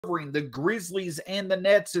covering the Grizzlies and the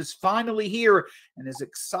Nets is finally here. And as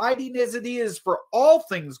exciting as it is for all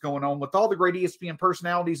things going on with all the great ESPN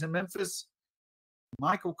personalities in Memphis,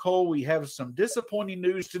 Michael Cole, we have some disappointing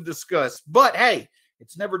news to discuss. But hey,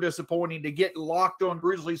 it's never disappointing to get Locked On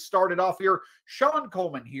Grizzlies started off here. Sean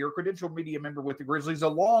Coleman here, credentialed media member with the Grizzlies,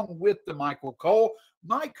 along with the Michael Cole,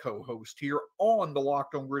 my co-host here on the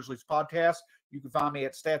Locked On Grizzlies podcast. You can find me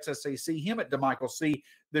at StatsSAC, him at DeMichael C,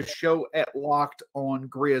 the show at Locked On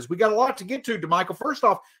Grizz. We got a lot to get to, DeMichael. First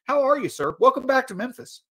off, how are you, sir? Welcome back to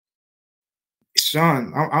Memphis.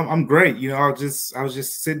 Sean, I'm great. You know, I was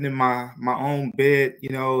just sitting in my own bed, you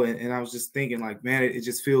know, and I was just thinking, like, man, it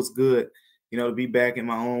just feels good, you know, to be back in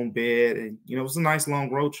my own bed. And, you know, it was a nice long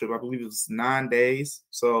road trip. I believe it was 9 days.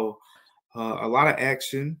 So a lot of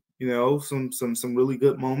action, you know, some really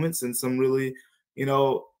good moments and some really, you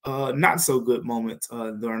know, not so good moments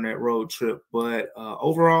during that road trip. But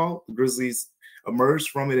overall, the Grizzlies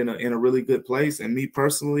emerged from it in a really good place. And me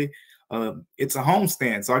personally, it's a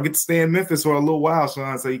homestand. So I get to stay in Memphis for a little while,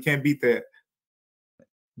 Sean, so you can't beat that.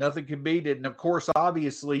 Nothing can beat it. And of course,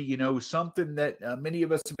 obviously, you know, something that many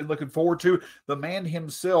of us have been looking forward to, the man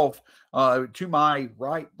himself, to my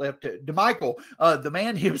right, left, DeMichael, the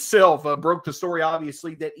man himself broke the story,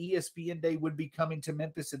 obviously, that ESPN Day would be coming to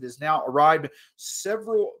Memphis. It has now arrived.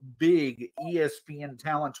 Several big ESPN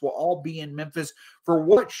talents will all be in Memphis for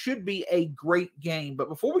what should be a great game. But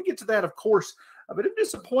before we get to that, of course, a bit of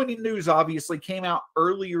disappointing news obviously came out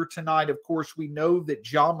earlier tonight. Of course, we know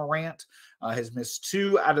that Ja Morant has missed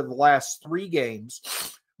 2 out of the last 3 games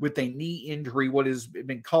with a knee injury, what has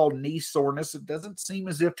been called knee soreness. It doesn't seem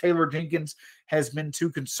as if Taylor Jenkins has been too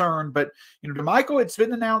concerned. But, you know, DeMichael, it's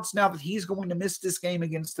been announced now that he's going to miss this game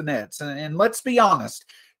against the Nets. And let's be honest,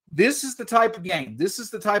 this is the type of game, this is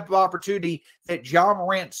the type of opportunity that Ja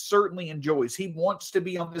Morant certainly enjoys. He wants to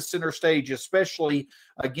be on the center stage, especially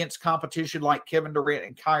against competition like Kevin Durant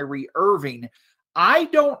and Kyrie Irving. I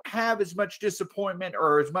don't have as much disappointment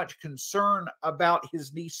or as much concern about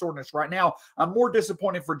his knee soreness right now. I'm more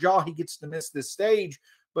disappointed for Ja he gets to miss this stage.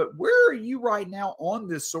 But where are you right now on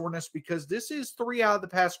this soreness? Because this is 3 out of the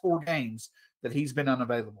past 4 games that he's been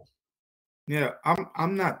unavailable. Yeah,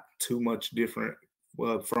 I'm not too much different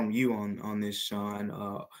from you on this,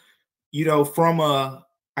 Sean. You know, from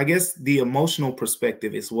I guess the emotional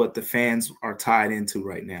perspective is what the fans are tied into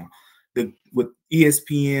right now. With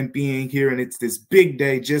ESPN being here, and it's this big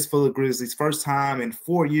day just for the Grizzlies, first time in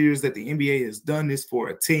 4 years that the NBA has done this for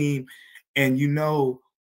a team. And you know,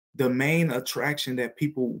 the main attraction that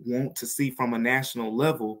people want to see from a national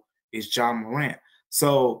level is Ja Morant.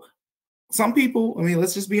 So some people, I mean,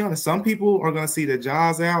 let's just be honest, some people are going to see that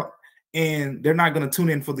Ja's out and they're not going to tune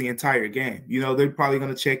in for the entire game. You know, they're probably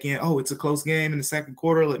going to check in. Oh, it's a close game in the second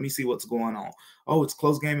quarter. Let me see what's going on. Oh, it's a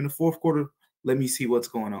close game in the fourth quarter. Let me see what's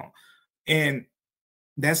going on. And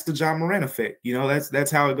that's the Ja Morant effect. You know,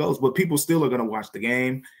 that's how it goes. But people still are going to watch the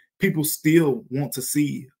game. People still want to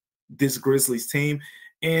see this Grizzlies team.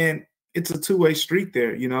 And it's a two-way street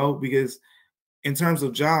there, you know, because in terms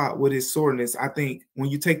of Ja with his soreness, I think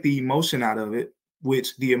when you take the emotion out of it,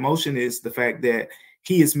 which the emotion is the fact that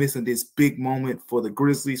he is missing this big moment for the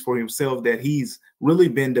Grizzlies, for himself, that he's really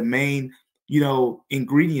been the main, you know,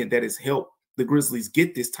 ingredient that has helped the Grizzlies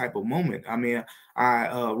get this type of moment. I mean,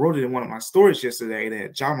 I wrote it in one of my stories yesterday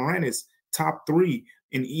that Ja Morant is top 3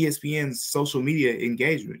 in ESPN's social media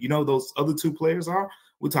engagement. You know, those other 2 players are?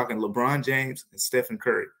 We're talking LeBron James and Stephen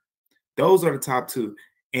Curry. Those are the top 2.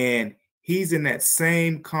 And he's in that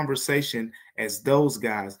same conversation as those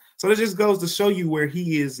guys. So it just goes to show you where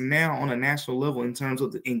he is now on a national level in terms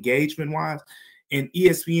of the engagement-wise. And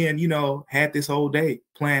ESPN, you know, had this whole day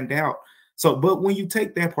planned out. So, but when you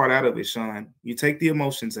take that part out of it, Sean, you take the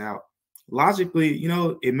emotions out, logically, you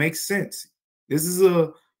know, it makes sense. This is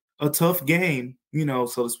a tough game, you know,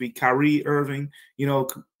 so to speak. Kyrie Irving, you know,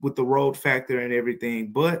 with the road factor and everything.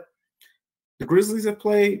 But the Grizzlies have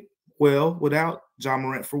played well without Ja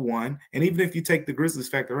Morant for one. And even if you take the Grizzlies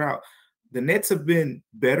factor out, the Nets have been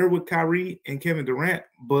better with Kyrie and Kevin Durant,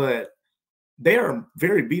 but they are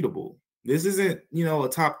very beatable. This isn't, you know, a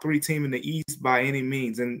top 3 team in the East by any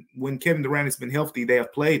means. And when Kevin Durant has been healthy, they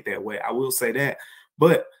have played that way. I will say that.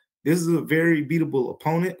 But this is a very beatable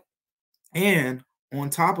opponent. And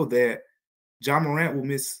on top of that, Ja Morant will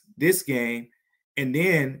miss this game. And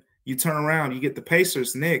then you turn around, you get the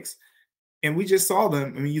Pacers next. And we just saw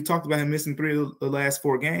them. I mean, you talked about him missing 3 of the last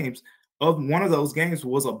 4 games. One of those games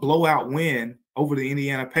was a blowout win over the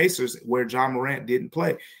Indiana Pacers where Ja Morant didn't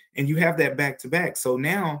play. And you have that back-to-back. So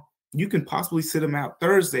now you can possibly sit him out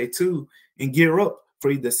Thursday too and gear up for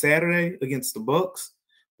either Saturday against the Bucks,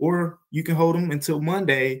 or you can hold him until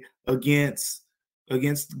Monday against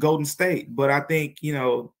against Golden State. But I think,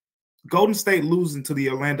 Golden State losing to the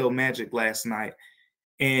Orlando Magic last night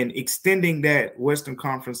and extending that Western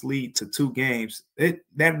Conference lead to 2 games,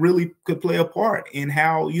 that really could play a part in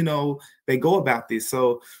how, they go about this.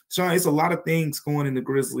 So, Sean, it's a lot of things going in the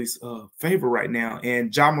Grizzlies' favor right now.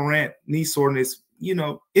 And Ja Morant, knee soreness,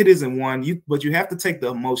 it isn't one, but you have to take the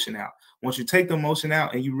emotion out. Once you take the emotion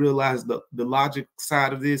out and you realize the logic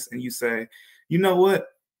side of this and you say, you know what?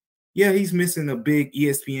 Yeah, he's missing a big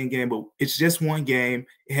ESPN game, but it's just one game.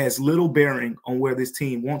 It has little bearing on where this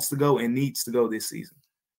team wants to go and needs to go this season.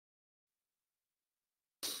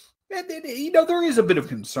 There is a bit of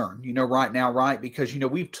concern, right now, right? Because,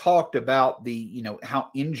 we've talked about the, how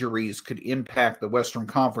injuries could impact the Western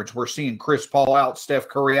Conference. We're seeing Chris Paul out, Steph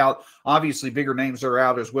Curry out. Obviously, bigger names are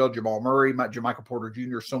out as well. Jamal Murray, Michael Porter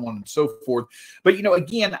Jr., so on and so forth. But,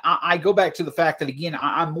 again, I go back to the fact that, again,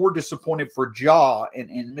 I'm more disappointed for Ja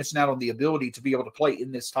and missing out on the ability to be able to play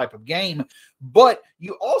in this type of game. But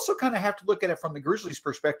you also kind of have to look at it from the Grizzlies'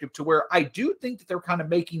 perspective to where I do think that they're kind of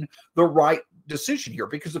making the right decision here.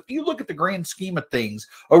 Because if you look at the grand scheme of things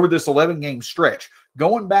over this 11-game stretch,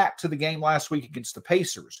 going back to the game last week against the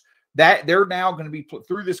Pacers, that they're now going to be put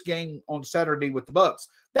through this game on Saturday with the Bucks.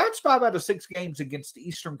 That's 5 out of 6 games against the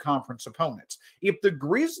Eastern Conference opponents. If the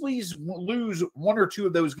Grizzlies lose 1 or 2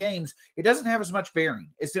 of those games, it doesn't have as much bearing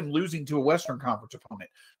as them losing to a Western Conference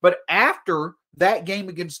opponent. But after that game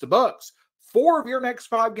against the Bucks, 4 of your next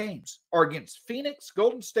 5 games are against Phoenix,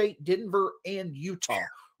 Golden State, Denver, and Utah.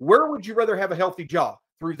 Where would you rather have a healthy Ja?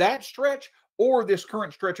 Through that stretch or this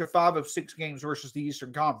current stretch of 5 of 6 games versus the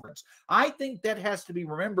Eastern Conference? I think that has to be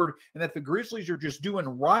remembered, and that the Grizzlies are just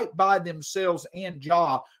doing right by themselves and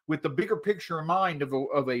Ja with the bigger picture in mind of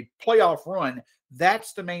a playoff run.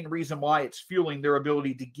 That's the main reason why it's fueling their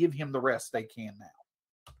ability to give him the rest they can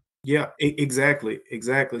now. Yeah, exactly,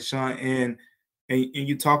 Sean. And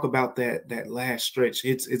you talk about that last stretch.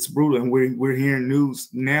 It's brutal, and we're hearing news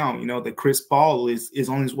now, that Chris Paul is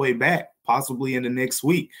on his way back, possibly in the next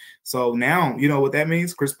week. So now, what that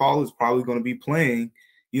means? Chris Paul is probably going to be playing,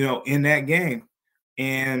 in that game.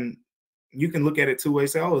 And you can look at it 2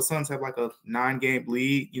 ways. Say, oh, the Suns have like a 9-game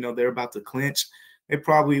lead. They're about to clinch. They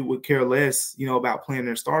probably would care less, about playing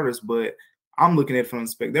their starters. But I'm looking at it from the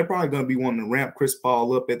perspective. They're probably going to be wanting to ramp Chris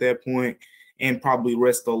Paul up at that point and probably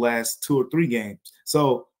rest the last 2 or 3 games.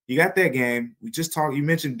 So you got that game. You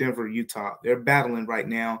mentioned Denver, Utah. They're battling right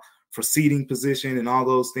now for seeding position and all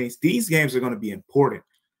those things. These games are going to be important.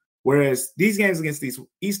 Whereas these games against these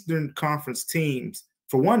Eastern Conference teams,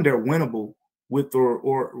 for one, they're winnable with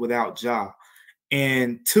or without Ja.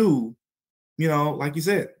 And 2, like you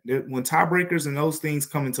said, when tiebreakers and those things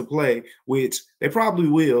come into play, which they probably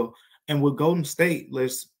will, and with Golden State,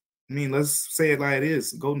 let's say it like it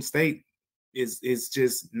is. Golden State is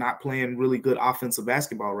just not playing really good offensive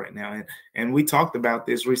basketball right now. And we talked about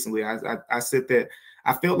this recently. I said that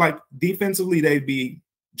I felt like defensively they'd be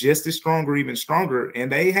just as strong or even stronger,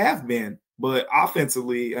 and they have been. But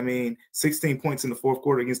offensively, 16 points in the 4th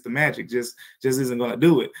quarter against the Magic just isn't going to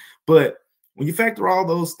do it. But when you factor all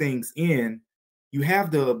those things in, you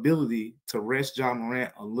have the ability to rest Ja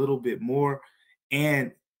Morant a little bit more,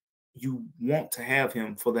 and you want to have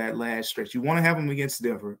him for that last stretch. You want to have him against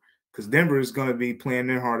Denver, because Denver is going to be playing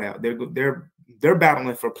their heart out. They're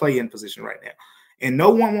battling for play-in position right now. And no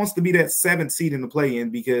one wants to be that 7th seed in the play-in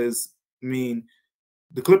because,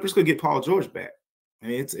 the Clippers could get Paul George back.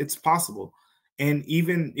 It's possible. And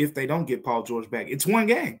even if they don't get Paul George back, it's one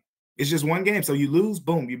game. It's just one game. So you lose,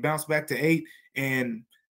 boom, you bounce back to 8. And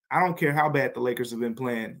I don't care how bad the Lakers have been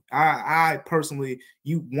playing. I personally,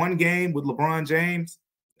 one game with LeBron James,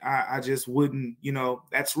 I just wouldn't,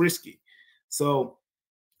 that's risky. So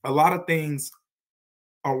a lot of things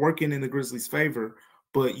are working in the Grizzlies' favor,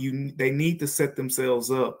 but they need to set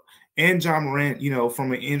themselves up. And Ja Morant,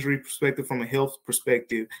 from an injury perspective, from a health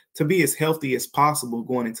perspective, to be as healthy as possible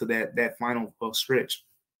going into that final stretch.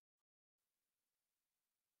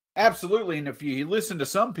 Absolutely. And if you listen to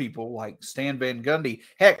some people like Stan Van Gundy,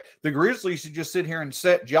 heck, the Grizzlies should just sit here and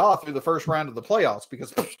set Ja through the first round of the playoffs,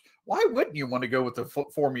 because why wouldn't you want to go with the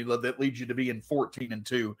formula that leads you to be in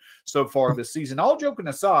 14-2 so far this season? All joking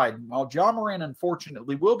aside, while Ja Morant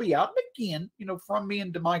unfortunately will be out, again, from me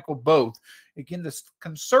and DeMichael both, again, this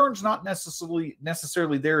concern's not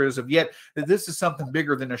necessarily there as of yet, that this is something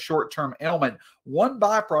bigger than a short-term ailment. One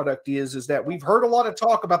byproduct is that we've heard a lot of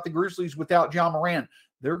talk about the Grizzlies without Ja Morant.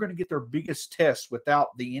 They're going to get their biggest test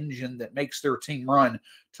without the engine that makes their team run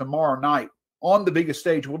tomorrow night. on the biggest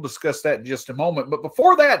stage. We'll discuss that in just a moment. But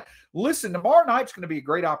before that, listen, tomorrow night's going to be a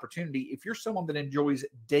great opportunity if you're someone that enjoys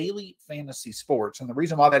daily fantasy sports. And the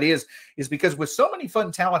reason why that is because with so many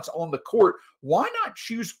fun talents on the court, why not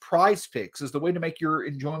choose Prize Picks as the way to make your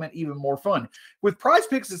enjoyment even more fun? With Prize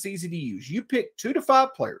Picks, it's easy to use. You pick 2 to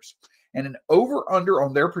 5 players and an over-under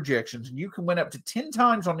on their projections, and you can win up to 10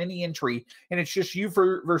 times on any entry, and it's just you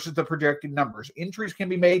versus the projected numbers. Entries can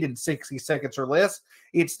be made in 60 seconds or less.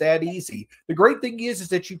 It's that easy. The great thing is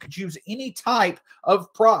that you can choose any type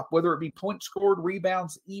of prop, whether it be points scored,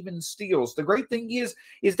 rebounds, even steals. The great thing is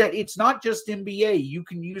that it's not just NBA. You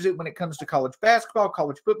can use it when it comes to college basketball,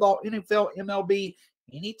 college football, NFL, MLB,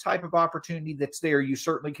 any type of opportunity that's there. You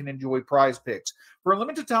certainly can enjoy Prize Picks. For a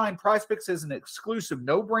limited time, Prize Picks is an exclusive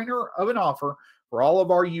no-brainer of an offer for all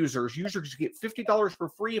of our users. Users get $50 for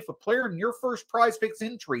free if a player in your first Prize Picks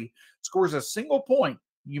entry scores a single point.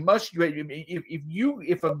 If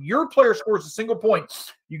your player scores a single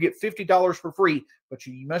point, you get $50 for free, but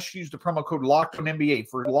you must use the promo code LOCKEDONNBA.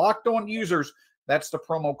 For Locked On users, that's the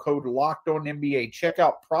promo code LOCKEDONNBA. Check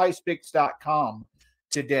out prizepicks.com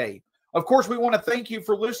today. Of course, we want to thank you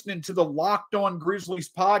for listening to the Locked On Grizzlies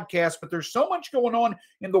podcast, but there's so much going on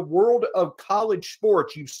in the world of college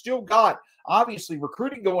sports. You've still got, obviously,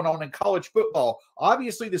 recruiting going on in college football,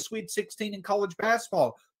 obviously the Sweet 16 in college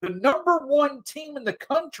basketball, the #1 team in the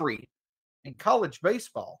country in college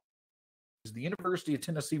baseball is the University of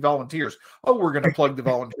Tennessee Volunteers. Oh, we're going to plug the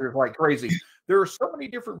Volunteers like crazy. There are so many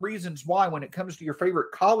different reasons why, when it comes to your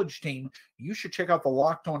favorite college team, you should check out the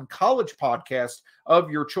Locked On College podcast of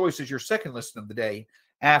your choice as your second listen of the day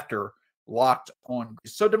after Locked On.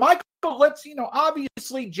 So, DeMichael, let's,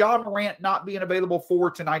 obviously, Ja Morant not being available for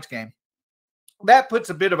tonight's game, that puts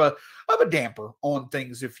a bit of a damper on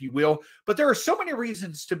things, if you will. But there are so many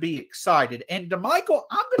reasons to be excited. And DeMichael,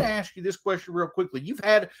 I'm going to ask you this question real quickly. You've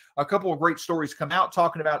had a couple of great stories come out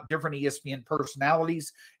talking about different ESPN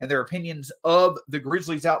personalities and their opinions of the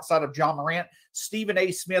Grizzlies outside of Ja Morant. Stephen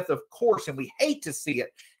A. Smith, of course, and we hate to see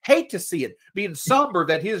it, being somber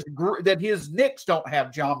that his Knicks don't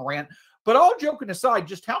have Ja Morant. But all joking aside,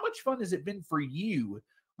 just how much fun has it been for you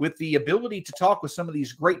with the ability to talk with some of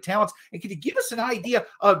these great talents? And can you give us an idea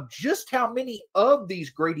of just how many of these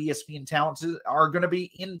great ESPN talents are going to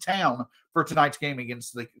be in town for tonight's game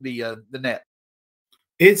against the Net?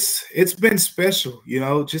 It's been special,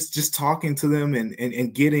 just talking to them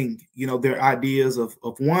and getting, their ideas of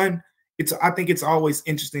one. I think it's always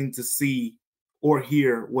interesting to see or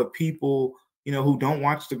hear what people, who don't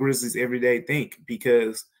watch the Grizzlies every day think,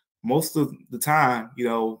 because most of the time,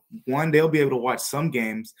 one, they'll be able to watch some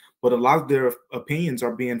games, but a lot of their opinions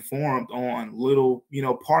are being formed on little,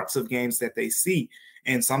 parts of games that they see.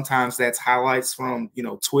 And sometimes that's highlights from,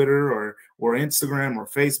 Twitter or Instagram or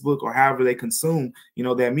Facebook or however they consume,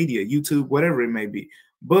 that media, YouTube, whatever it may be.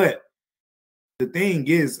 But the thing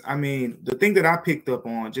is, the thing that I picked up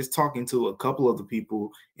on just talking to a couple of the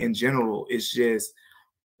people in general is just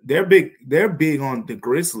they're big on the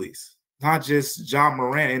Grizzlies, not just Ja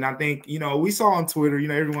Morant. And I think, we saw on Twitter,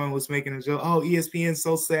 everyone was making a joke, oh, ESPN's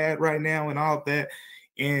so sad right now and all of that.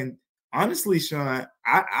 And honestly, Sean,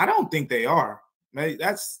 I don't think they are.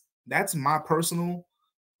 That's my personal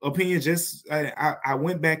opinion. Just I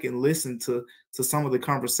went back and listened to some of the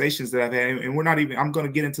conversations that I've had, and we're not even, I'm going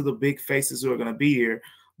to get into the big faces who are going to be here,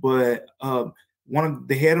 but one of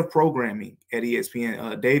the head of programming at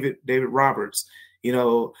ESPN, David Roberts,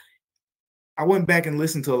 I went back and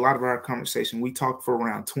listened to a lot of our conversation. We talked for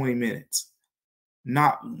around 20 minutes.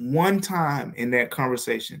 Not one time in that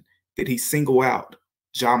conversation did he single out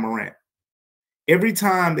Ja Morant. Every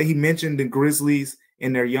time that he mentioned the Grizzlies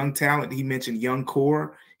and their young talent, he mentioned young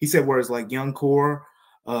core. He said words like young core,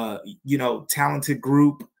 talented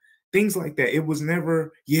group, things like that. It was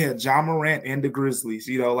never, Ja Morant and the Grizzlies,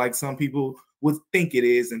 like some people would think it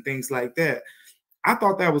is and things like that. I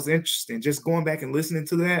thought that was interesting. Just going back and listening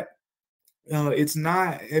to that. It's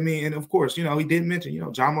not, and of course, he did mention,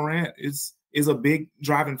 Ja Morant is a big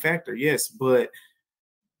driving factor, yes, but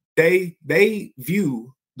they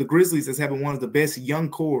view the Grizzlies as having one of the best young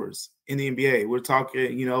cores in the NBA. We're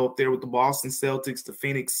talking, up there with the Boston Celtics, the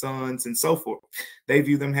Phoenix Suns, and so forth. They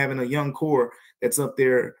view them having a young core that's up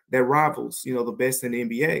there that rivals, the best in the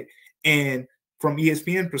NBA. And from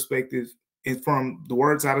ESPN perspective, and from the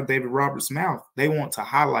words out of David Roberts' mouth, they want to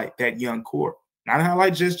highlight that young core, not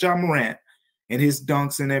highlight just Ja Morant and his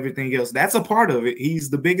dunks and everything else. That's a part of it. He's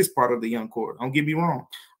the biggest part of the young core. Don't get me wrong.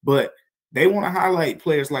 But they want to highlight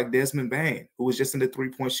players like Desmond Bane, who was just in the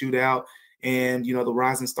three-point shootout and, you know, the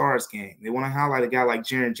Rising Stars game. They want to highlight a guy like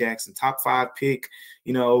Jaren Jackson, top 5 pick,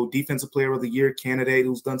 you know, defensive player of the year candidate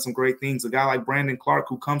who's done some great things. A guy like Brandon Clark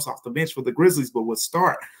who comes off the bench for the Grizzlies but would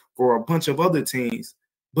start for a bunch of other teams.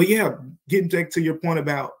 But yeah, getting back to your point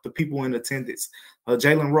about the people in attendance,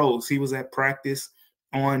 Jalen Rose, he was at practice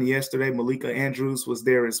on yesterday. Malika Andrews was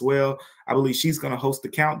there as well. I believe she's going to host the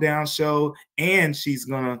countdown show, and she's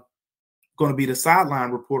going to be the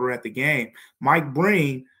sideline reporter at the game. Mike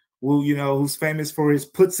Breen, who, you know, who's famous for his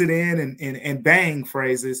puts it in and bang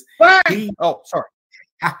phrases. Bang! Sorry.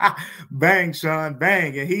 Bang, Sean,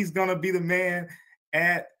 bang. And he's going to be the man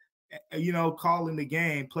at, you know, calling the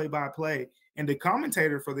game play-by-play. And the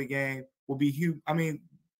commentator for the game will be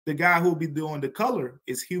the guy who will be doing the color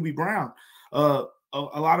is Hubie Brown. A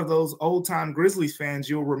lot of those old-time Grizzlies fans,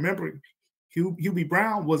 you'll remember Hubie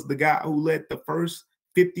Brown was the guy who led the first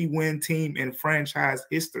 50-win team in franchise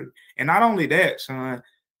history. And not only that, Sean,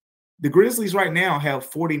 the Grizzlies right now have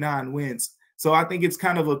 49 wins. So I think it's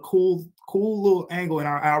kind of a cool little angle. And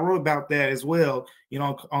I wrote about that as well, you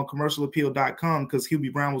know, on commercialappeal.com, because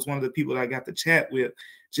Hubie Brown was one of the people that I got to chat with,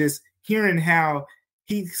 just hearing how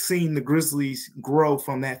he's seen the Grizzlies grow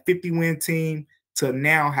from that 50-win team to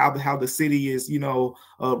now how the city is, you know,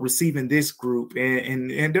 receiving this group.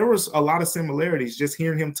 And there was a lot of similarities. Just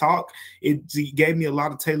hearing him talk, it gave me a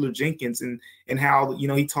lot of Taylor Jenkins and how, you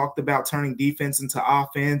know, he talked about turning defense into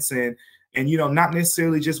offense and, you know, not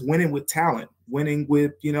necessarily just winning with talent, winning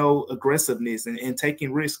with, you know, aggressiveness and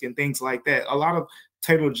taking risk and things like that. A lot of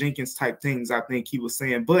Taylor Jenkins type things, I think he was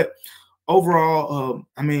saying. But overall,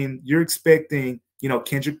 I mean, you're expecting, you know,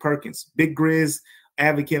 Kendrick Perkins, Big Grizz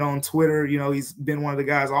advocate on Twitter. You know, he's been one of the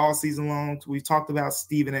guys all season long. We talked about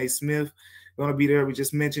Stephen A. Smith going to be there. We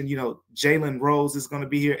just mentioned, you know, Jalen Rose is going to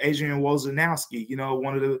be here. Adrian Wojnarowski, you know,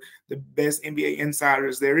 one of the best NBA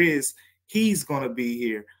insiders there is. He's going to be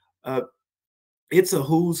here. It's a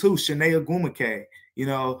who's who. Shanae Ogwumike, you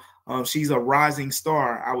know, she's a rising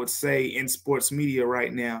star, I would say, in sports media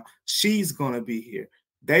right now. She's going to be here.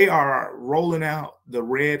 They are rolling out the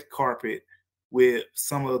red carpet with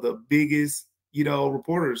some of the biggest, you know,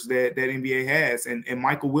 reporters that NBA has. And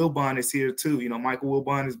Michael Wilbon is here too. You know, Michael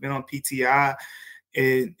Wilbon has been on PTI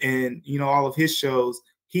and you know, all of his shows.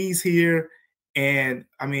 He's here. And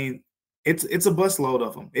I mean, it's a busload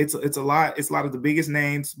of them. It's a lot of the biggest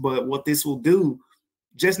names. But what this will do,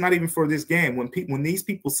 just not even for this game, when these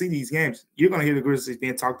people see these games, you're going to hear the Grizzlies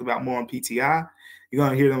being talked about more on PTI. You're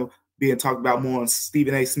going to hear them being talked about more on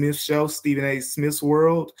Stephen A. Smith's show, Stephen A. Smith's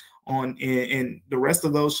World, on and the rest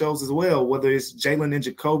of those shows as well, whether it's Jalen and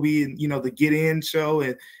Jacoby and, you know, the Get In show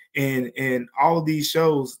and all of these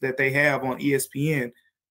shows that they have on ESPN.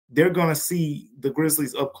 They're going to see the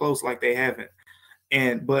Grizzlies up close like they haven't.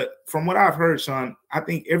 But from what I've heard, Sean, I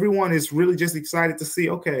think everyone is really just excited to see,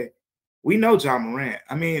 okay, we know Ja Morant.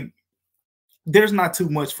 I mean, there's not too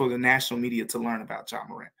much for the national media to learn about Ja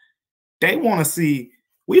Morant. They want to see,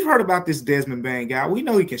 we've heard about this Desmond Bane guy. We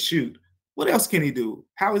know he can shoot. What else can he do?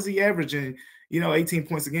 How is he averaging, you know, 18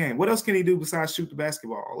 points a game? What else can he do besides shoot the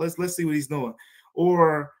basketball? Let's see what he's doing.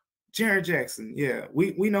 Or Jaren Jackson. Yeah,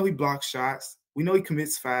 we know he blocks shots. We know he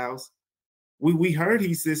commits fouls. We heard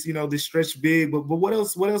he's this, you know, this stretch big, but what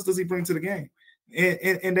else does he bring to the game?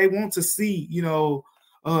 And they want to see, you know,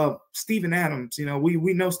 Steven Adams. You know,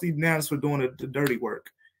 we know Steven Adams for doing the dirty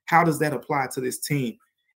work. How does that apply to this team?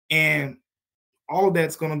 And all of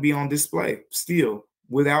that's going to be on display still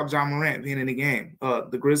without Ja Morant being in the game.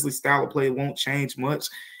 The Grizzlies style of play won't change much.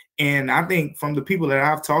 And I think from the people that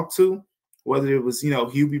I've talked to, whether it was, you know,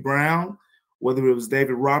 Hubie Brown, whether it was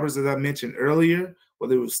David Roberts, as I mentioned earlier,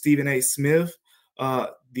 whether it was Stephen A. Smith,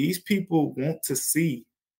 these people want to see.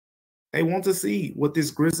 They want to see what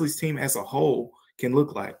this Grizzlies team as a whole can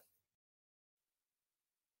look like.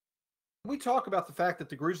 We talk about the fact that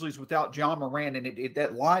the Grizzlies without Ja Morant and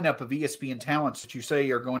that lineup of ESPN talents that you say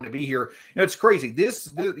are going to be here, you know, it's crazy. This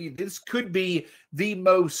could be the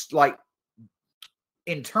most, like,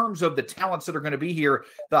 in terms of the talents that are going to be here,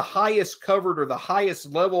 the highest covered or the highest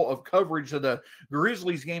level of coverage that the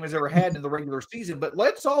Grizzlies game has ever had in the regular season. But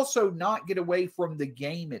let's also not get away from the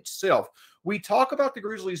game itself. We talk about the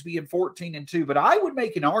Grizzlies being 14-2, but I would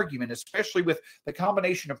make an argument, especially with the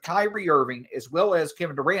combination of Kyrie Irving as well as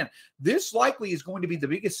Kevin Durant, this likely is going to be the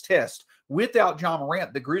biggest test without Ja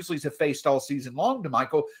Morant the Grizzlies have faced all season long,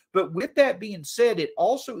 DeMichael. But with that being said, it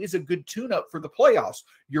also is a good tune-up for the playoffs.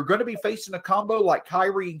 You're going to be facing a combo like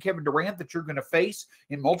Kyrie and Kevin Durant that you're going to face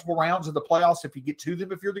in multiple rounds of the playoffs if you get to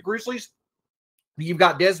them if you're the Grizzlies. You've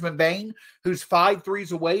got Desmond Bane, who's 5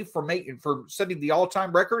 threes away from setting the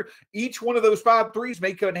all-time record. Each one of those 5 threes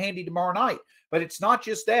may come in handy tomorrow night. But it's not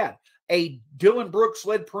just that. a Dillon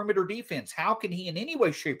Brooks-led perimeter defense. How can he in any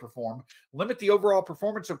way, shape, or form limit the overall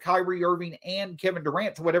performance of Kyrie Irving and Kevin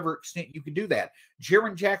Durant to whatever extent you can do that?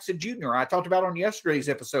 Jaren Jackson Jr., I talked about on yesterday's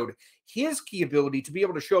episode, his key ability to be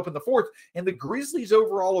able to show up in the fourth, and the Grizzlies'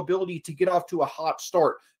 overall ability to get off to a hot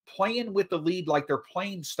start, playing with the lead like their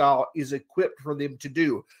playing style is equipped for them to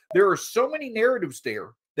do. There are so many narratives there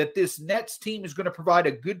that this Nets team is going to provide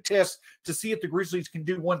a good test to see if the Grizzlies can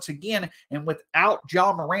do once again. And without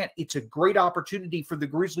Ja Morant, it's a great opportunity for the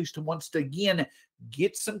Grizzlies to once again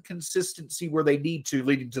get some consistency where they need to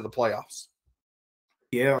leading to the playoffs.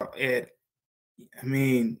 Yeah, I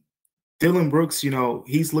mean, Dillon Brooks,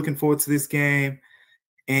 he's looking forward to this game.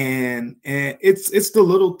 And it's the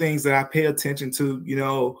little things that I pay attention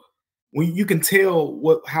to, when you can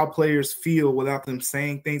tell how players feel without them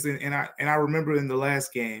saying things. And I remember in the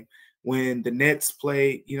last game when the Nets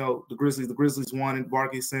played, the Grizzlies won in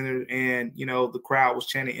Barclays Center, and the crowd was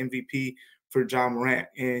chanting MVP for Ja Morant.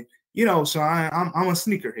 And so I'm a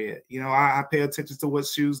sneakerhead. I pay attention to what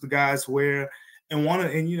shoes the guys wear, and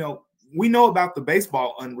we know about the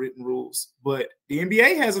baseball unwritten rules, but the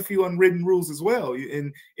NBA has a few unwritten rules as well.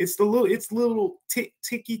 And it's little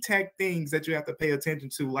ticky-tack things that you have to pay attention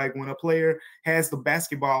to. Like when a player has the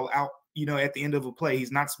basketball out, at the end of a play,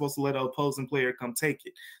 he's not supposed to let an opposing player come take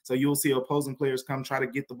it. So you'll see opposing players come try to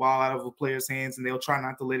get the ball out of a player's hands, and they'll try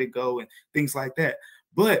not to let it go and things like that.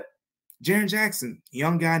 But Jaren Jackson,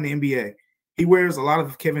 young guy in the NBA, he wears a lot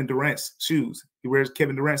of Kevin Durant's shoes. He wears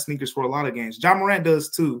Kevin Durant sneakers for a lot of games. Ja Morant does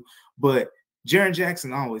too, but Jaren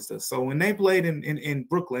Jackson always does. So when they played in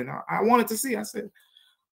Brooklyn, I wanted to see. I said,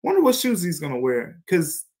 wonder what shoes he's going to wear,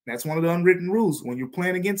 because that's one of the unwritten rules. When you're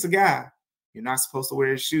playing against a guy, you're not supposed to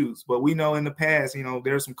wear his shoes. But we know in the past,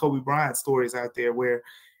 there's some Kobe Bryant stories out there where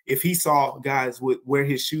if he saw guys would wear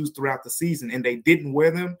his shoes throughout the season and they didn't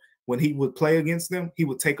wear them when he would play against them, he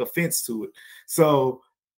would take offense to it. So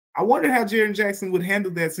I wonder how Jaren Jackson would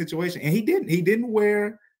handle that situation. And he didn't. He didn't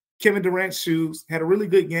wear Kevin Durant's shoes, had a really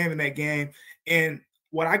good game in that game. And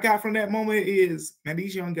what I got from that moment is, man,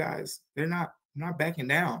 these young guys, they're not backing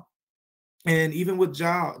down. And even with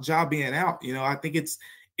Ja being out, I think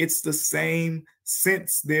it's the same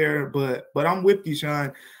sense there. But I'm with you,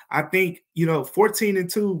 Sean. I think,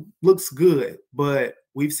 14-2 looks good, but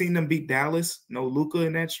we've seen them beat Dallas, no Luka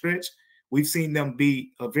in that stretch. We've seen them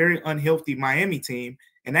beat a very unhealthy Miami team.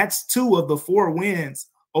 And that's 2 of the 4 wins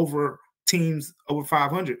over teams over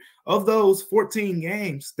 500. Of those 14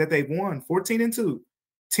 games that they've won, 14-2,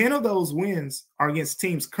 10 of those wins are against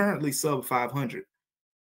teams currently sub 500.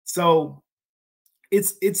 So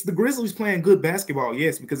it's the Grizzlies playing good basketball,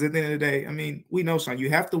 yes, because at the end of the day, I mean, we know, Sean, you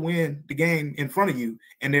have to win the game in front of you,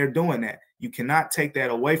 and they're doing that. You cannot take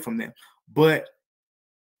that away from them. But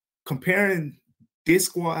comparing this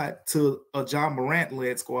squad to a Ja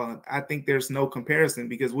Morant-led squad, I think there's no comparison,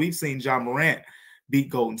 because we've seen Ja Morant beat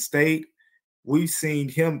Golden State. We've seen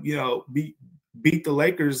him, beat the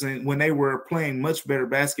Lakers, and when they were playing much better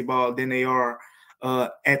basketball than they are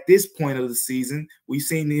at this point of the season. We've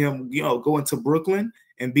seen him, go into Brooklyn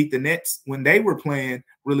and beat the Nets when they were playing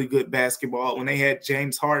really good basketball, when they had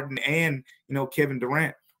James Harden and, Kevin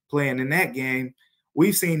Durant playing in that game.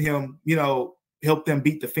 We've seen him, help them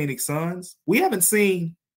beat the Phoenix Suns. We haven't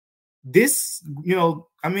seen this,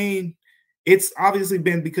 it's obviously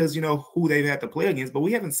been because, who they've had to play against, but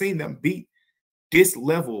we haven't seen them beat this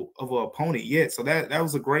level of an opponent yet. So that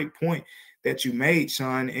was a great point that you made,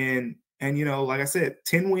 Sean. And like I said,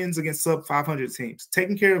 10 wins against sub 500 teams,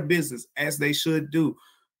 taking care of business as they should do.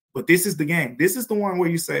 But this is the game. This is the one where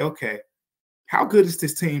you say, okay, how good is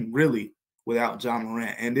this team really without Ja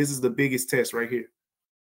Morant? And this is the biggest test right here.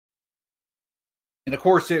 And, of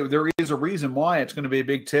course, there is a reason why it's going to be a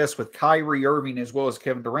big test with Kyrie Irving as well as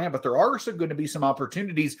Kevin Durant, but there are also going to be some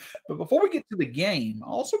opportunities. But before we get to the game, I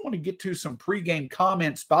also want to get to some pregame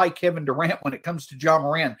comments by Kevin Durant when it comes to Ja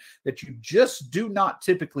Morant that you just do not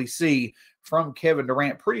typically see from Kevin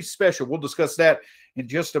Durant. Pretty special. We'll discuss that in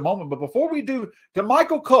just a moment. But before we do, to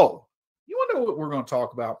Michael Cole, you want to know what we're going to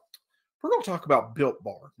talk about? We're going to talk about Built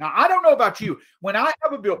Bar. Now, I don't know about you. When I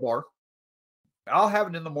have a Built Bar, I'll have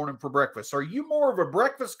it in the morning for breakfast. Are you more of a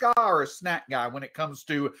breakfast guy or a snack guy when it comes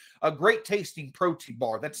to a great tasting protein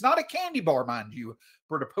bar? That's not a candy bar, mind you,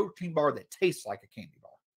 but a protein bar that tastes like a candy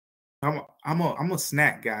bar. I'm a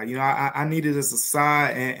snack guy. I need it as a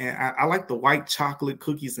side, and I like the white chocolate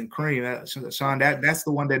cookies and cream. Sean, that's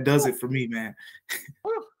the one that does it for me, man.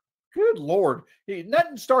 Well, good Lord.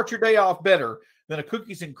 Nothing starts your day off better than a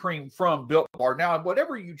cookies and cream from Built Bar. Now,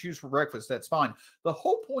 whatever you choose for breakfast, that's fine. The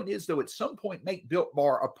whole point is, though, at some point, make Built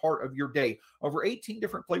Bar a part of your day. Over 18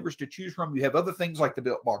 different flavors to choose from. You have other things like the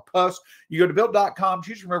Built Bar Puffs. You go to Built.com,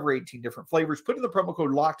 choose from over 18 different flavors. Put in the promo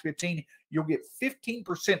code LOCKED15. You'll get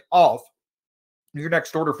 15% off your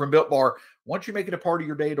next order from Built Bar. Once you make it a part of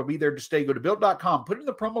your day, it'll be there to stay. Go to Built.com, put in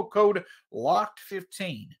the promo code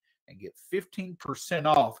LOCKED15 and get 15%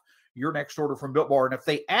 off your next order from Built Bar. And if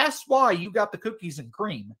they ask why you got the cookies and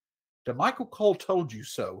cream, DeMichael Cole told you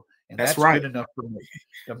so. And that's right. Good enough for me.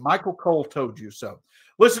 DeMichael Cole told you so.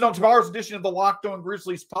 Listen, on tomorrow's edition of the Locked On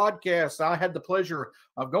Grizzlies podcast, I had the pleasure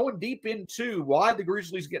of going deep into why the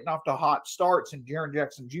Grizzlies getting off to hot starts and Jaren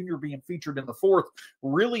Jackson Jr. being featured in the fourth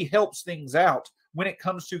really helps things out when it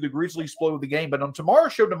comes to the Grizzlies flow of the game. But on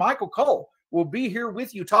tomorrow's show, DeMichael Cole will be here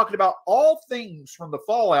with you talking about all things from the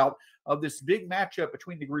fallout of this big matchup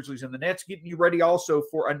between the Grizzlies and the Nets, getting you ready also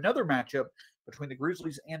for another matchup between the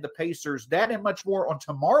Grizzlies and the Pacers. That and much more on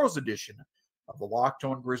tomorrow's edition of the Locked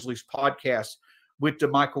On Grizzlies podcast with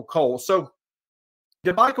DeMichael Cole. So,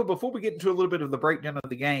 DeMichael, before we get into a little bit of the breakdown of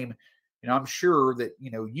the game, I'm sure that,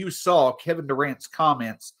 you saw Kevin Durant's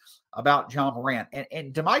comments about Ja Morant.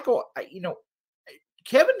 And DeMichael,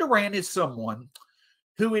 Kevin Durant is someone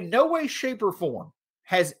who in no way, shape, or form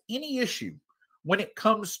has any issue when it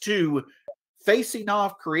comes to facing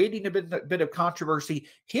off, creating a bit of controversy.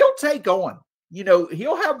 He'll take on.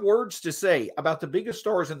 He'll have words to say about the biggest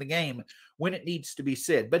stars in the game when it needs to be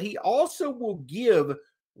said. But he also will give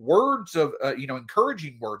words of,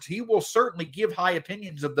 encouraging words. He will certainly give high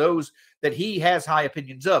opinions of those that he has high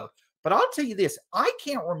opinions of. But I'll tell you this, I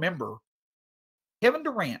can't remember Kevin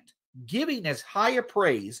Durant giving as high a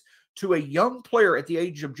praise to a young player at the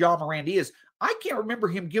age of Ja Morant is. I can't remember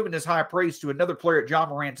him giving as high praise to another player at Ja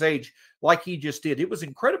Morant's age like he just did. It was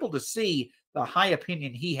incredible to see the high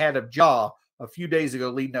opinion he had of Ja a few days ago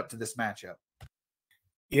leading up to this matchup.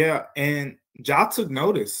 Yeah, and Ja took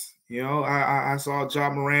notice. I saw Ja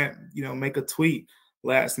Morant, make a tweet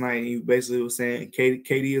last night. He basically was saying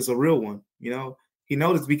KD is a real one. He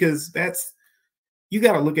noticed because you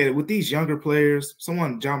got to look at it with these younger players,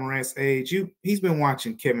 someone Ja Morant's age. He's been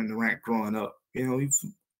watching Kevin Durant growing up.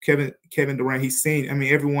 Kevin Durant,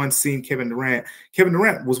 everyone's seen Kevin Durant. Kevin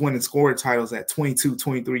Durant was winning scoring titles at 22,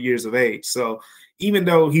 23 years of age. So even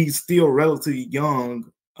though he's still relatively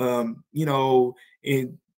young,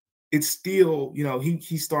 it's still,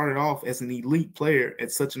 he started off as an elite player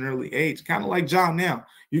at such an early age, kind of like Ja now.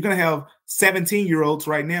 You're going to have 17-year-olds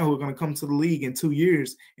right now who are going to come to the league in 2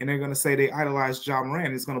 years, and they're going to say they idolize Ja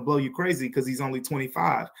Morant. It's going to blow you crazy because he's only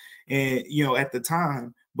 25 and, at the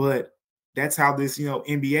time. But that's how this,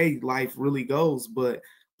 NBA life really goes. But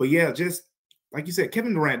yeah, just like you said,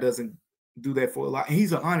 Kevin Durant doesn't do that for a lot. And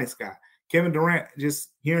he's an honest guy. Kevin Durant,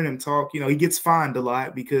 just hearing him talk, he gets fined a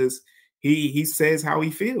lot because he says how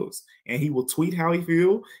he feels, and he will tweet how he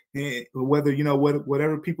feels, and whether,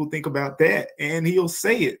 whatever people think about that, and he'll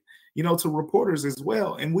say it, to reporters as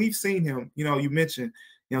well. And we've seen him, you mentioned,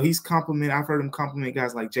 he's I've heard him compliment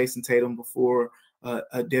guys like Jason Tatum before,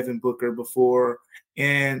 Devin Booker before,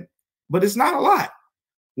 but it's not a lot.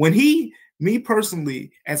 When me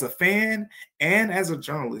personally, as a fan and as a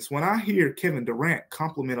journalist, when I hear Kevin Durant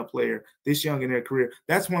compliment a player this young in their career,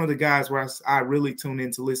 that's one of the guys where I really tune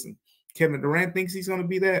in to listen. Kevin Durant thinks he's going to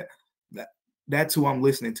be that's who I'm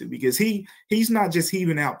listening to, because he's not just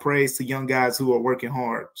heaving out praise to young guys who are working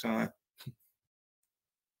hard, Sean.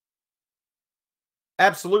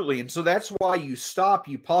 Absolutely. And so that's why you stop,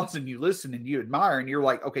 you pause, and you listen, and you admire, and you're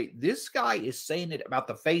like, okay, this guy is saying it about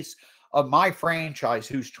the face of my franchise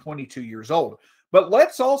who's 22 years old. But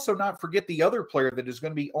let's also not forget the other player that is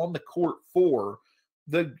going to be on the court for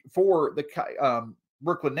the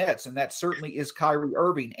Brooklyn Nets, and that certainly is Kyrie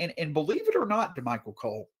Irving. And believe it or not, DeMichael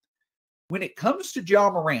Cole, when it comes to Ja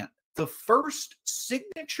Morant, the first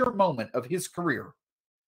signature moment of his career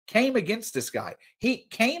came against this guy. He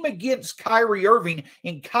came against Kyrie Irving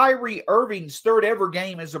in Kyrie Irving's third ever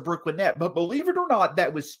game as a Brooklyn Net. But believe it or not,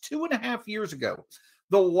 that was 2.5 years ago.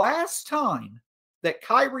 The last time that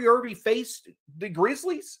Kyrie Irving faced the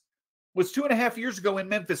Grizzlies was 2.5 years ago in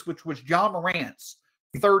Memphis, which was Ja Morant's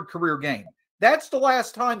third career game. That's the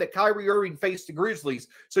last time that Kyrie Irving faced the Grizzlies.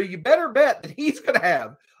 So you better bet that he's going to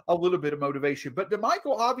have a little bit of motivation. But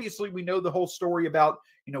DeMichael, obviously, we know the whole story about,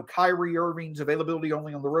 Kyrie Irving's availability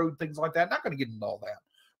only on the road, things like that. Not going to get into all that.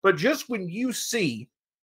 But just when you see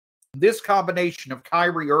this combination of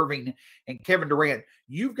Kyrie Irving and Kevin Durant,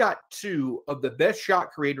 you've got two of the best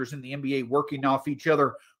shot creators in the NBA working off each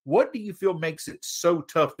other. What do you feel makes it so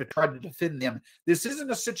tough to try to defend them? This isn't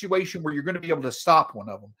a situation where you're going to be able to stop one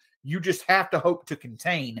of them. You just have to hope to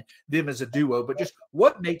contain them as a duo. But just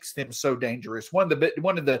what makes them so dangerous? One of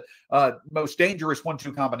the most dangerous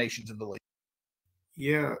 1-2 combinations in the league.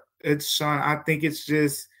 Yeah, it's Sean. I think it's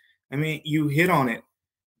just, I mean, you hit on it.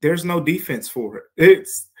 There's no defense for it.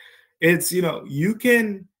 It's you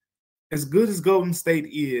can, as good as Golden State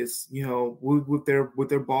is, with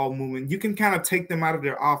their ball movement, you can kind of take them out of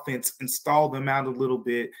their offense and stall them out a little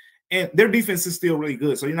bit. And their defense is still really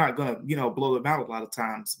good, so you're not gonna, blow them out a lot of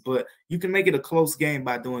times. But you can make it a close game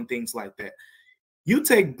by doing things like that. You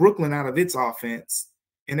take Brooklyn out of its offense,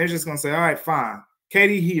 and they're just gonna say, "All right, fine,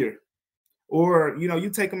 KD here," or you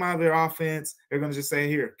take them out of their offense, they're gonna just say,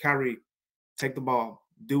 "Here, Kyrie, take the ball,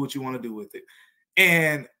 do what you want to do with it,"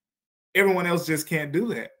 and everyone else just can't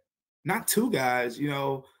do that. Not two guys,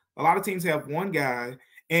 a lot of teams have one guy,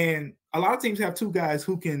 and a lot of teams have two guys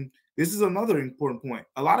who can. This is another important point.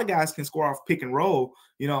 A lot of guys can score off pick and roll.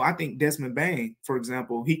 I think Desmond Bane, for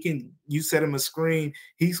example, you set him a screen,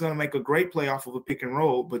 he's going to make a great play off of a pick and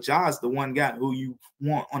roll, but Ja's the one guy who you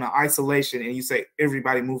want on an isolation, and you say,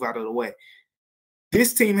 everybody move out of the way.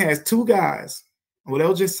 This team has two guys, well,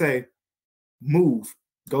 they'll just say, move.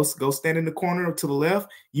 Go stand in the corner to the left.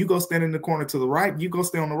 You go stand in the corner to the right. You go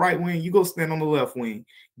stand on the right wing. You go stand on the left wing.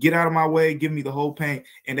 Get out of my way. Give me the whole paint,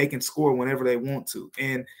 and they can score whenever they want to.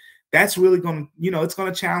 And that's really going to, it's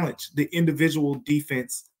going to challenge the individual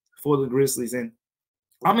defense for the Grizzlies. And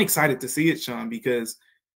I'm excited to see it, Sean, because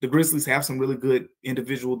the Grizzlies have some really good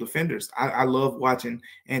individual defenders. I love watching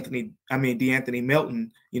DeAnthony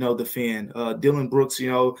Melton, defend. Dillon Brooks,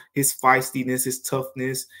 his feistiness, his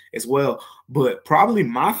toughness as well. But probably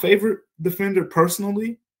my favorite defender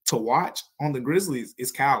personally to watch on the Grizzlies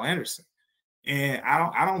is Kyle Anderson. And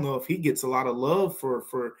I don't know if he gets a lot of love for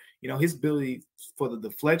his ability for the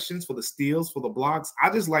deflections, for the steals, for the blocks.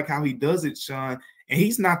 I just like how he does it, Sean. And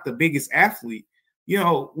he's not the biggest athlete.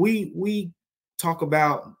 We talk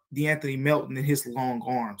about DeAnthony Melton and his long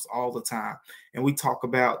arms all the time. And we talk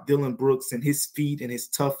about Dillon Brooks and his feet and his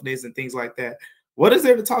toughness and things like that. What is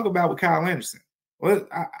there to talk about with Kyle Anderson? Well,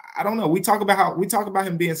 I don't know. We talk about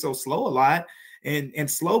him being so slow a lot. And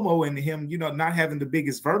slow-mo and him, not having the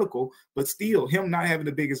biggest vertical, but still him not having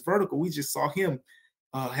the biggest vertical. We just saw him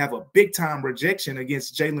have a big-time rejection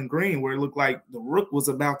against Jalen Green where it looked like the Rook was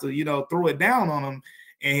about to, throw it down on him,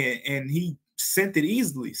 and he sent it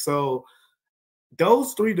easily. So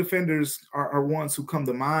those three defenders are ones who come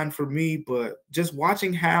to mind for me, but just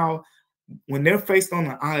watching how when they're faced on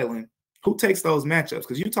the island, who takes those matchups?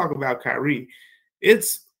 Because you talk about Kyrie,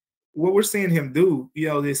 it's what we're seeing him do,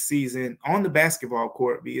 this season on the basketball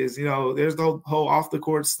court, because, there's the whole off the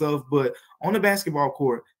court stuff, but on the basketball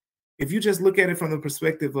court, if you just look at it from the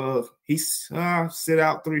perspective of he's sit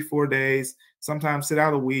out 3-4 days, sometimes sit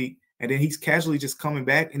out a week, and then he's casually just coming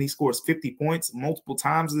back and he scores 50 points multiple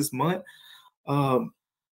times this month.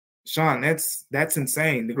 Sean, that's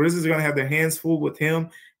insane. The Grizzlies are going to have their hands full with him.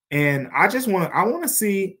 And I want to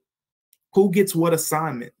see who gets what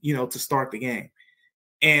assignment, to start the game.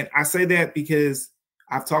 And I say that because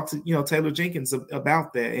I've talked to, Taylor Jenkins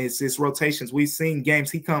about that. It's his rotations. We've seen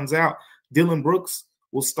games. He comes out. Dillon Brooks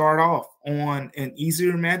will start off on an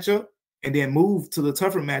easier matchup and then move to the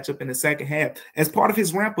tougher matchup in the second half as part of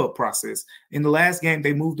his ramp-up process. In the last game,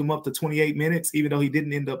 they moved him up to 28 minutes, even though he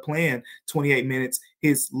didn't end up playing 28 minutes.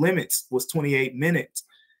 His limits was 28 minutes.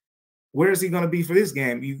 Where is he going to be for this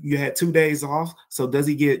game? You had 2 days off, so does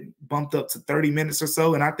he get bumped up to 30 minutes or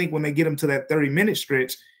so? And I think when they get him to that 30-minute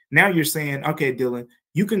stretch, now you're saying, okay, Dillon,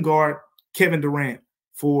 you can guard Kevin Durant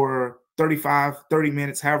for 35, 30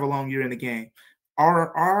 minutes, however long you're in the game.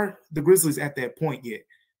 Are the Grizzlies at that point yet?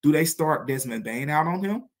 Do they start Desmond Bane out on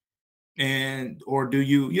him? Or do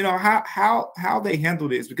you how they handle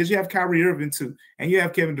this? Because you have Kyrie Irving too, and you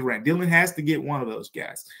have Kevin Durant. Dillon has to get one of those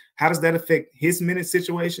guys. How does that affect his minute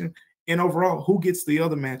situation? And overall, who gets the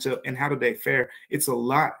other matchup and how do they fare? It's a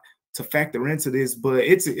lot to factor into this, but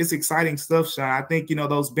it's exciting stuff, Sean. I think,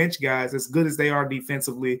 those bench guys, as good as they are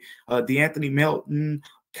defensively, DeAnthony Melton,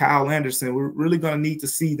 Kyle Anderson, we're really going to need to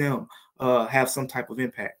see them have some type of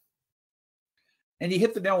impact. And you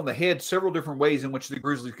hit the nail on the head several different ways in which the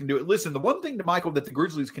Grizzlies can do it. Listen, the one thing, Michael, that the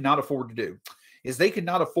Grizzlies cannot afford to do is they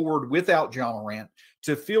cannot afford, without Ja Morant,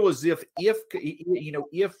 to feel as if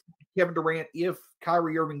Kevin Durant, if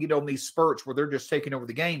Kyrie Irving get on these spurts where they're just taking over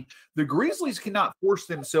the game, the Grizzlies cannot force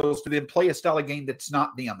themselves to then play a style of game that's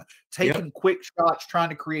not them. Taking quick shots, trying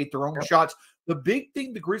to create their own shots. The big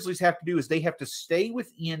thing the Grizzlies have to do is they have to stay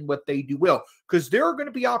within what they do well, because there are going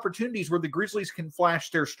to be opportunities where the Grizzlies can flash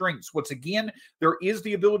their strengths. Once again, there is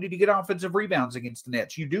the ability to get offensive rebounds against the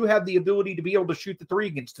Nets. You do have the ability to be able to shoot the three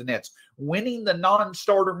against the Nets. Winning the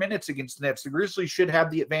non-starter minutes against the Nets, the Grizzlies should have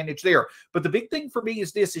the advantage there. But the big thing for me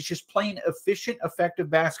is this: it's just playing efficient, effective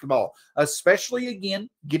basketball, especially, again,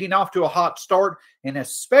 getting off to a hot start, and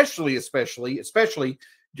especially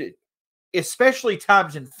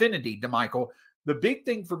times infinity, DeMichael. The big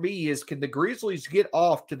thing for me is, can the Grizzlies get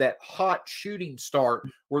off to that hot shooting start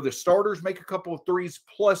where the starters make a couple of threes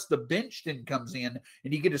plus the bench then comes in,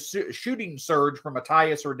 and you get a shooting surge from a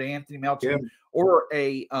Tyus or DeAnthony Melton or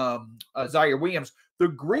a Zaire Williams. The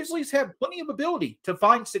Grizzlies have plenty of ability to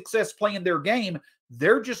find success playing their game.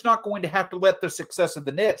 They're just not going to have to let the success of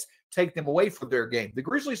the Nets take them away from their game. The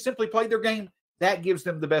Grizzlies simply play their game. That gives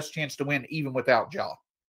them the best chance to win, even without Ja.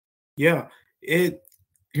 Yeah,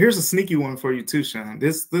 here's a sneaky one for you too, Sean.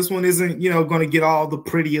 This one isn't, going to get all the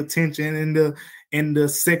pretty attention and the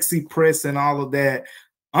sexy press and all of that.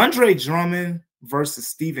 Andre Drummond versus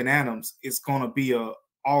Steven Adams is going to be a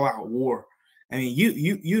all-out war. I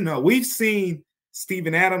mean, we've seen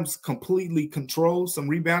Steven Adams completely control some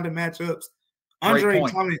rebounding matchups. Andre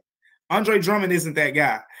Drummond isn't that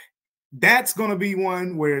guy. That's going to be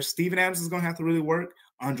one where Steven Adams is going to have to really work.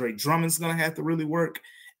 Andre Drummond's going to have to really work.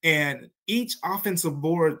 And each offensive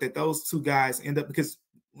board that those two guys end up, because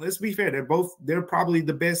let's be fair, they're probably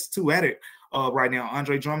the best two at it right now.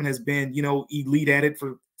 Andre Drummond has been, elite at it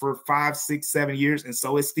for 5, 6, 7 years, and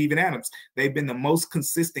so is Steven Adams. They've been the most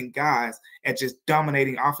consistent guys at just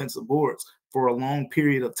dominating offensive boards for a long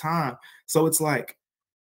period of time. So it's like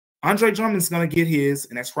Andre Drummond's going to get his,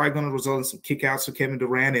 and that's probably going to result in some kickouts for Kevin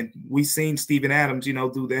Durant. And we've seen Steven Adams,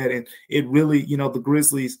 do that. And it really, the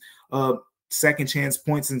Grizzlies, second chance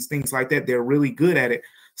points and things like that, they're really good at it.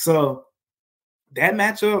 So that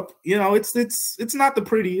matchup, it's not the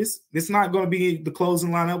prettiest. It's not going to be the closing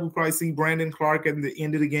lineup. We'll probably see Brandon Clark at the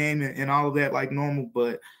end of the game and all of that like normal.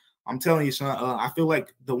 But I'm telling you, Sean, I feel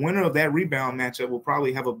like the winner of that rebound matchup will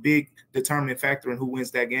probably have a big determining factor in who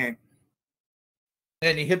wins that game.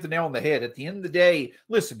 And you hit the nail on the head. At the end of the day,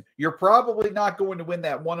 listen, you're probably not going to win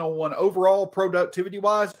that one-on-one overall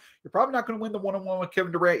productivity-wise. You're probably not going to win the one-on-one with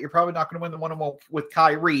Kevin Durant. You're probably not going to win the one-on-one with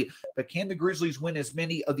Kyrie. But can the Grizzlies win as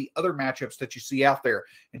many of the other matchups that you see out there?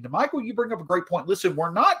 And DeMichael, you bring up a great point. Listen, we're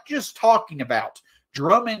not just talking about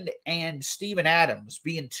Drummond and Steven Adams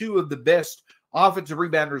being two of the best offensive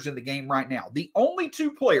rebounders in the game right now. The only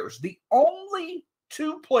two players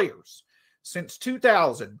since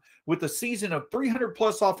 2000 with a season of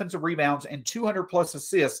 300-plus offensive rebounds and 200-plus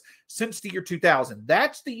assists since the year 2000.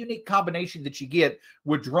 That's the unique combination that you get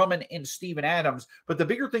with Drummond and Steven Adams. But the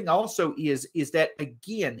bigger thing also is that,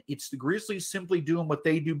 again, it's the Grizzlies simply doing what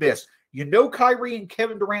they do best. Kyrie and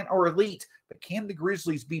Kevin Durant are elite, but can the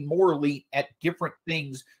Grizzlies be more elite at different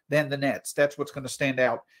things than the Nets? That's what's going to stand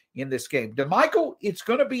out in this game. DeMichael, it's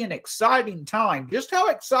going to be an exciting time. Just how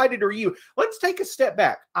excited are you? Let's take a step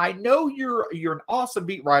back. I know you're an awesome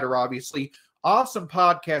beat writer, obviously, awesome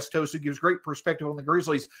podcast host who gives great perspective on the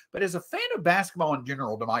Grizzlies. But as a fan of basketball in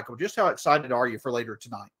general, DeMichael, just how excited are you for later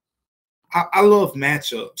tonight? I love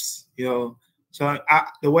matchups, So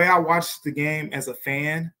the way I watch the game as a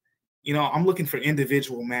fan, I'm looking for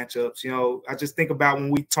individual matchups. I just think about when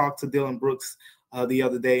we talked to Dylan Brooks the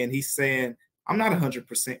other day, and he's saying, I'm not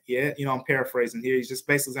 100% yet. I'm paraphrasing here. He's just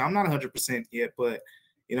basically saying, I'm not 100% yet, but,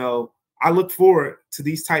 I look forward to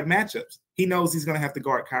these type matchups. He knows he's going to have to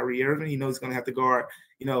guard Kyrie Irving. He knows he's going to have to guard,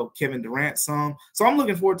 Kevin Durant some. So I'm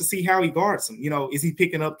looking forward to see how he guards him. Is he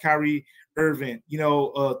picking up Kyrie Irving,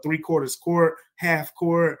 3/4 court, half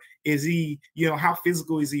court? Is he, how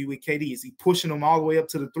physical is he with KD? Is he pushing him all the way up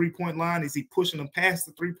to the 3-point line? Is he pushing him past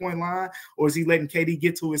the 3-point line? Or is he letting KD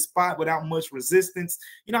get to his spot without much resistance?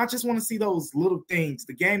 I just want to see those little things,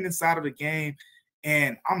 the game inside of the game.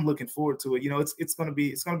 And I'm looking forward to it. It's going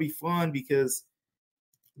to be fun because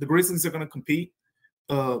the Grizzlies are going to compete.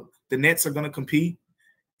 The Nets are going to compete.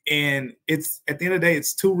 And it's at the end of the day,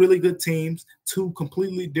 it's two really good teams, two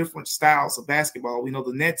completely different styles of basketball.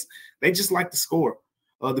 The Nets, they just like to score.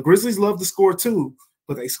 The Grizzlies love to score too,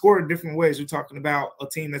 but they score in different ways. You're talking about a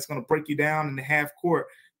team that's going to break you down in the half court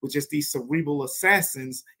with just these cerebral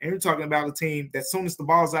assassins. And you're talking about a team that as soon as the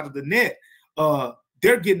ball's out of the net,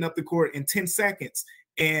 they're getting up the court in 10 seconds.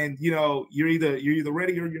 And, you're either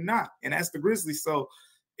ready or you're not. And that's the Grizzlies. So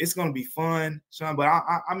it's going to be fun, Sean. But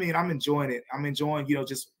I'm enjoying it. I'm enjoying,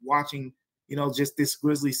 just watching, just this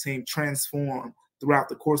Grizzlies team transform throughout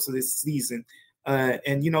the course of this season.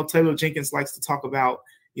 And Taylor Jenkins likes to talk about,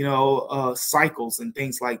 cycles and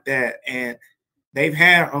things like that. And they've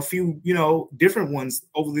had a few, different ones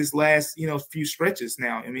over this last, few stretches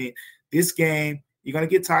now. I mean, this game, you're going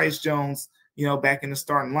to get Tyus Jones, back in the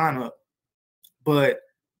starting lineup, but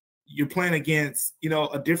you're playing against,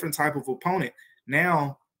 a different type of opponent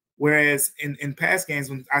now. Whereas in past games,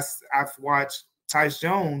 when I've watched Tyus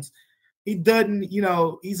Jones, he doesn't,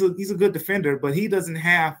 he's a good defender, but he doesn't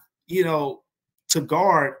have, to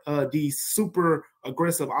guard these super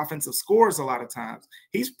aggressive offensive scores a lot of times.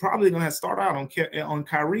 He's probably going to start out on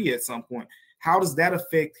Kyrie at some point. How does that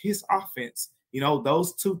affect his offense?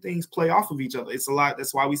 Those two things play off of each other. It's a lot.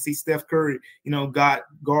 That's why we see Steph Curry, got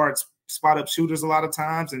guards spot up shooters a lot of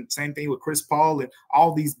times, and same thing with Chris Paul and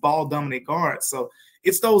all these ball dominant guards. So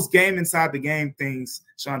it's those game inside the game things,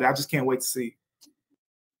 Sean, that I just can't wait to see.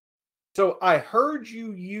 So I heard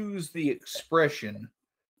you use the expression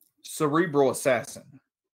cerebral assassin.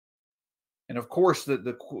 And of course,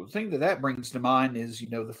 the thing that brings to mind is,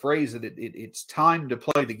 the phrase that it's time to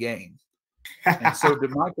play the game. And so to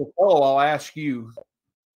Michael Cole, I'll ask you,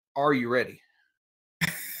 are you ready?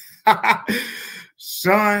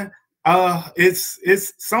 Sean,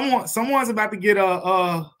 it's someone's about to get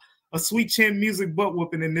a Sweet Chin Music butt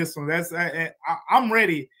whooping in this one. I'm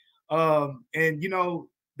ready. And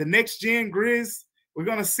the next gen Grizz, we're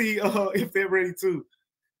gonna see if they're ready too.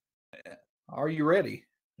 Are you ready?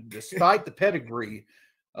 Despite the pedigree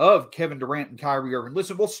of Kevin Durant and Kyrie Irving.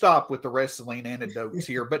 Listen, we'll stop with the wrestling anecdotes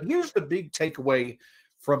here, but here's the big takeaway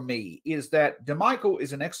from me is that DeMichael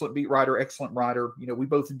is an excellent beat writer, excellent writer. We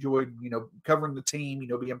both enjoyed, covering the team,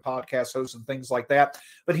 being podcast hosts and things like that.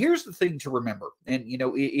 But here's the thing to remember. And,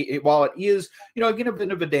 while it is, again, a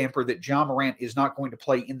bit of a damper that Ja Morant is not going to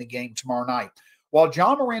play in the game tomorrow night. While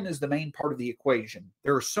Ja Morant is the main part of the equation,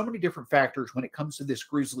 there are so many different factors when it comes to this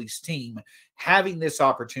Grizzlies team having this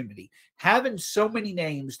opportunity, having so many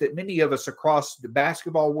names that many of us across the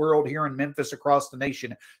basketball world here in Memphis, across the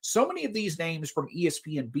nation, so many of these names from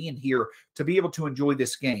ESPN being here to be able to enjoy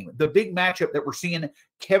this game. The big matchup that we're seeing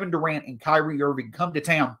Kevin Durant and Kyrie Irving come to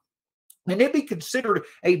town. And it'd be considered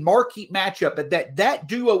a marquee matchup that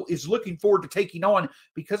duo is looking forward to taking on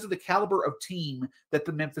because of the caliber of team that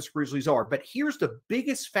the Memphis Grizzlies are. But here's the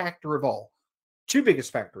biggest factor of all. Two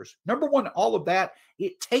biggest factors. Number one, all of that,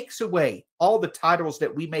 it takes away all the titles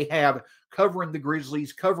that we may have covering the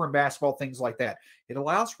Grizzlies, covering basketball, things like that. It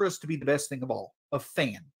allows for us to be the best thing of all, a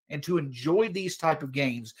fan, and to enjoy these type of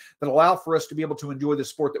games that allow for us to be able to enjoy the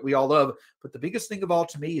sport that we all love. But the biggest thing of all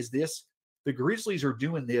to me is this. The Grizzlies are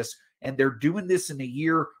doing this, and they're doing this in a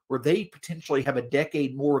year where they potentially have a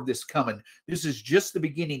decade more of this coming. This is just the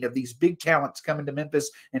beginning of these big talents coming to Memphis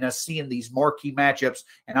and us seeing these marquee matchups.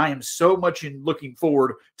 And I am so much looking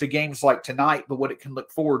forward to games like tonight, but what it can look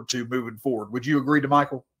forward to moving forward. Would you agree,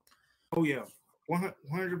 DeMichael? Oh, yeah,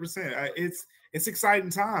 100%. It's exciting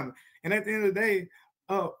time. And at the end of the day,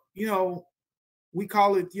 we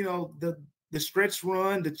call it, the stretch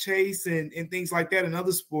run, the chase, and things like that in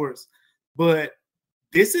other sports. But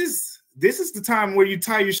this is the time where you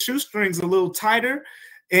tie your shoestrings a little tighter,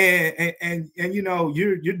 and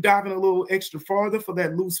you're diving a little extra farther for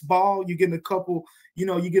that loose ball. You're getting a couple,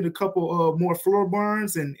 more floor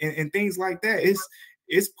burns and things like that.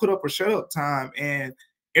 It's put up or shut up time, and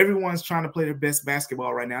everyone's trying to play their best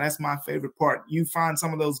basketball right now. That's my favorite part. You find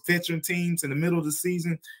some of those veteran teams in the middle of the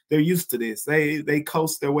season, they're used to this. They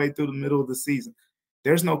coast their way through the middle of the season.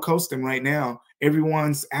 There's no coasting right now.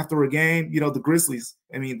 Everyone's after a game, the Grizzlies,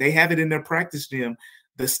 they have it in their practice gym.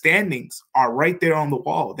 The standings are right there on the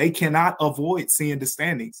wall. They cannot avoid seeing the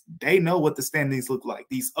standings. They know what the standings look like.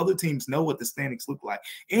 These other teams know what the standings look like.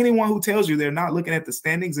 Anyone who tells you they're not looking at the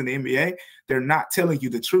standings in the NBA, they're not telling you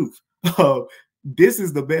the truth. This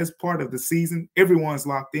is the best part of the season. Everyone's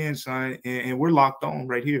locked in, Sean, and we're locked on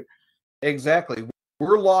right here. Exactly.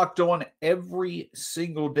 We're locked on every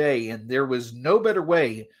single day, and there was no better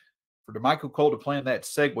way for DeMichael Cole to plan that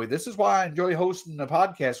segue. This is why I enjoy hosting the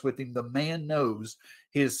podcast with him. The man knows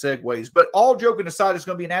his segues. But all joking aside, it's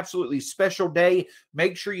going to be an absolutely special day.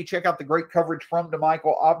 Make sure you check out the great coverage from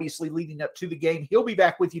DeMichael, obviously leading up to the game. He'll be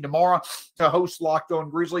back with you tomorrow to host Locked On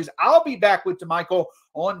Grizzlies. I'll be back with DeMichael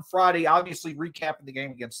on Friday, obviously recapping the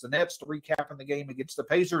game against the Nets, recapping the game against the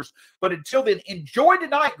Pacers. But until then, enjoy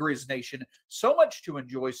tonight, Grizz Nation. So much to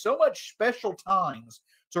enjoy, so much special times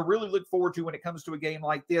to really look forward to when it comes to a game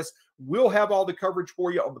like this. We'll have all the coverage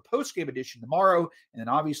for you on the post-game edition tomorrow, and then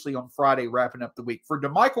obviously on Friday, wrapping up the week. For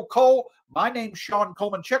DeMichael Cole, my name's Sean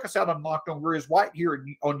Coleman. Check us out on Locked On Grizz, right here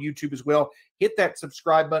on YouTube as well. Hit that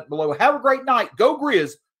subscribe button below. Have a great night. Go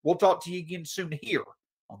Grizz. We'll talk to you again soon here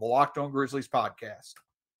on the Locked On Grizzlies podcast.